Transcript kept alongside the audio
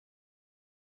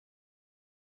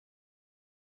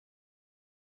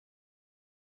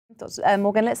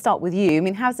Morgaine, let's start with you. I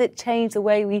mean, has it changed the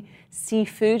way we see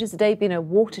food? Has today been a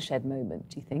watershed moment,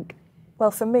 do you think? Well,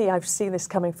 for me, I've seen this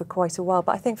coming for quite a while,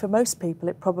 but I think for most people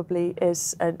it probably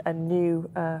is a new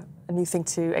thing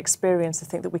to experience, to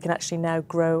think that we can actually now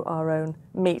grow our own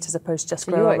meat as opposed to just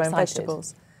grow our own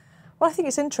vegetables. Well, I think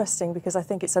it's interesting because I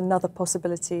think it's another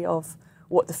possibility of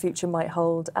what the future might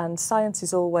hold, and science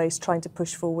is always trying to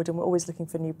push forward, and we're always looking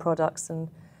for new products. And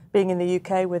being in the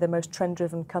UK, we're the most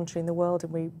trend-driven country in the world,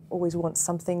 and we always want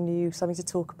something new, something to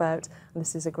talk about, and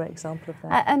this is a great example of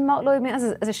that. And Mark Lloyd, I mean,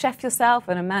 as a chef yourself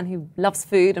and a man who loves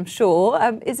food, I'm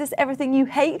sure, is this everything you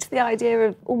hate, the idea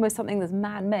of almost something that's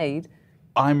man-made?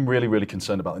 I'm really, really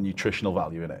concerned about the nutritional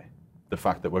value in it. The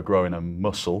fact that we're growing a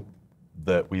muscle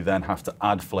that we then have to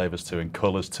add flavours to and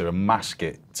colours to and mask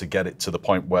it to get it to the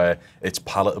point where it's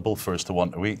palatable for us to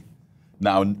want to eat.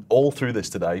 Now, all through this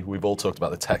today, we've all talked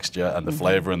about the texture and the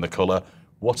flavour and the colour.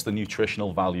 What's the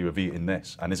nutritional value of eating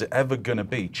this? And is it ever going to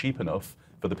be cheap enough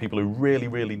for the people who really,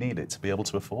 really need it to be able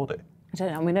to afford it? I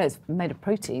don't know. We know it's made of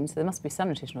protein, so there must be some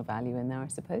nutritional value in there, I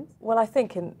suppose. Well, I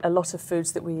think in a lot of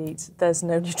foods that we eat, there's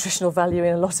no nutritional value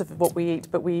in a lot of what we eat,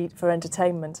 but we eat for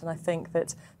entertainment. And I think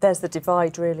that there's the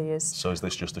divide, really, is... So is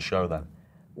this just a show, then?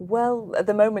 Well, at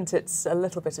the moment it's a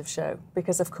little bit of show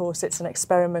because, of course, it's an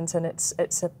experiment and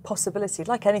it's a possibility,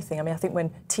 like anything. I mean, I think when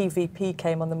TVP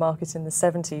came on the market in the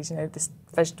 70s, you know, this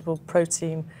vegetable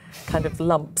protein kind of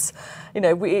lumps, you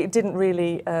know, it didn't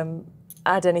really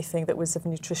add anything that was of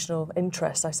nutritional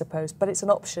interest, I suppose, but it's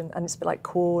an option, and it's a bit like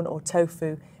corn or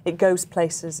tofu. It goes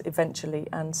places eventually,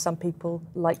 and some people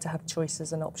like to have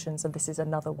choices and options, and this is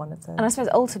another one of those. And I suppose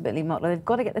ultimately, Mark, they've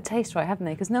got to get the taste right, haven't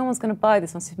they? Because no one's going to buy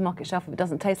this on a supermarket shelf if it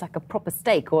doesn't taste like a proper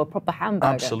steak or a proper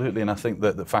hamburger. Absolutely, and I think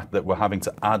that the fact that we're having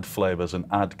to add flavours and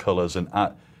add colours and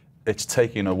it's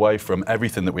taking away from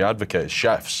everything that we advocate as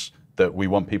chefs, that we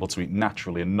want people to eat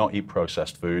naturally and not eat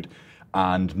processed food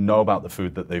and know about the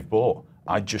food that they've bought.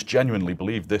 I just genuinely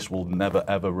believe this will never,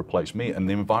 ever replace meat. And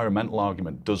the environmental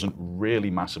argument doesn't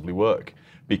really massively work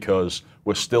because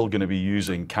we're still going to be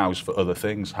using cows for other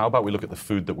things. How about we look at the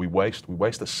food that we waste? We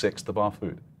waste 1/6 of our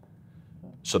food.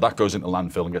 So that goes into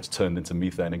landfill and gets turned into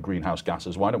methane and greenhouse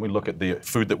gases. Why don't we look at the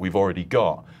food that we've already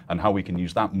got and how we can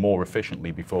use that more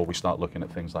efficiently before we start looking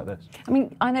at things like this? I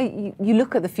mean, I know you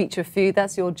look at the future of food,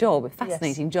 that's your job, a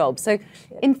fascinating job. So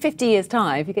in 50 years'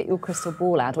 time, if you get your crystal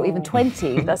ball out, or even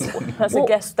 20...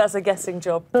 that's a guessing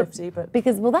job, 50. But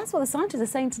because, well, that's what the scientists are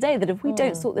saying today, that if we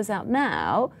don't sort this out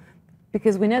now,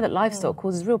 because we know that livestock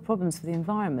causes real problems for the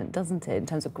environment, doesn't it? In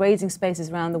terms of grazing spaces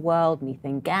around the world,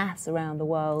 methane gas around the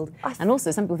world, and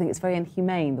also some people think it's very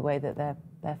inhumane the way that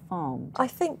they're farmed. I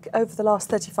think over the last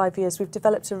 35 years we've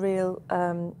developed a real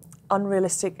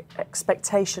unrealistic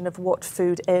expectation of what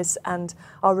food is and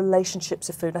our relationships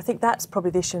to food. And I think that's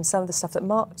probably the issue in some of the stuff that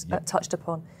Mark touched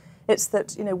upon. It's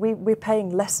that, you know, we're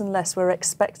paying less and less. We're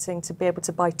expecting to be able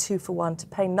to buy 2 for 1, to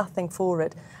pay nothing for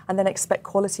it, and then expect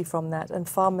quality from that. And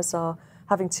farmers are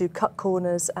having to cut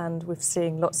corners, and we're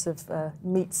seeing lots of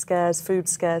meat scares, food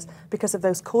scares, because of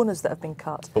those corners that have been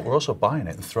cut. But we're also buying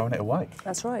it and throwing it away.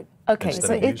 That's right. OK,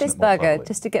 so if this burger,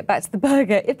 just to get back to the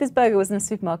burger, if this burger was in a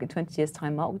supermarket 20 years'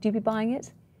 time, Mark, would you be buying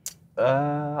it?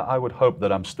 I would hope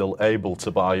that I'm still able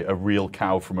to buy a real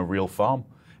cow from a real farm.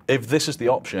 If this is the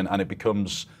option and it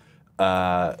becomes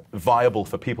viable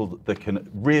for people that can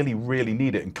really, really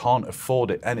need it and can't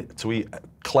afford it to eat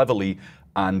cleverly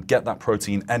and get that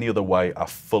protein any other way, I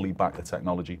fully back the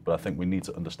technology, but I think we need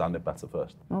to understand it better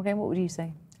first. Okay, what would you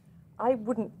say?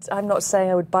 I'm not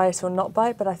saying I would buy it or not buy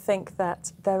it, but I think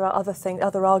that there are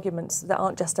other arguments that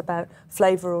aren't just about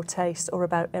flavour or taste or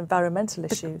about environmental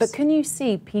issues. But can you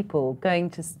see people going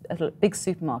to a big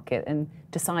supermarket and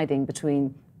deciding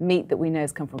between meat that we know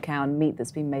has come from cow and meat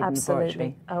that's been made in the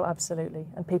laboratory? Oh, absolutely.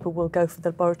 And people will go for the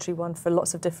laboratory one for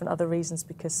lots of different other reasons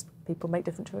because people make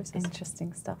different choices.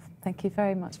 Interesting stuff. Thank you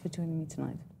very much for joining me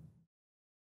tonight.